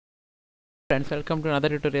Friends, welcome to another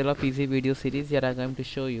tutorial of easy video series. Here I am going to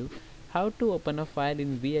show you how to open a file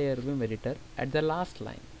in VI or Vim editor at the last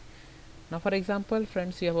line. Now for example,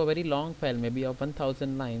 friends, you have a very long file, maybe of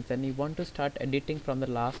 1000 lines, and you want to start editing from the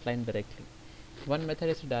last line directly. One method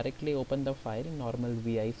is to directly open the file in normal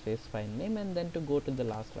VI space file name and then to go to the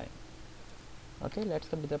last line. Okay, let's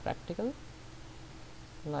come to the practical.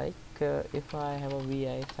 If I have a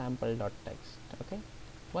VI sample.txt, okay,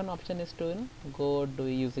 one option is to go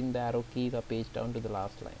using the arrow keys or page down to the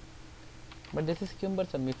last line, but this is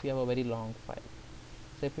cumbersome if you have a very long file.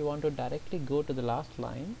 So if you want to directly go to the last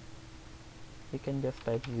line, you can just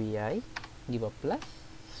type vi, give a plus,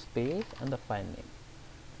 space and the file name.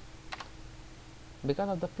 Because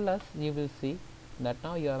of the plus, you will see that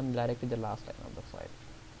now you are directly the last line of the file.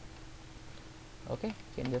 Okay,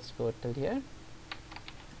 you can just go till here,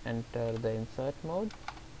 enter the insert mode,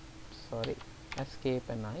 escape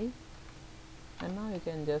and I, and now you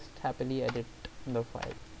can just happily edit the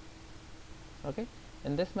file. Okay,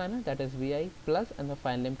 in this manner, that is vi plus and the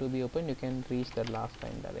file name to be opened, you can reach the last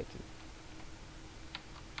line directly.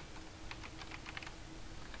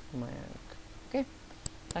 Okay,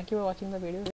 thank you for watching the video.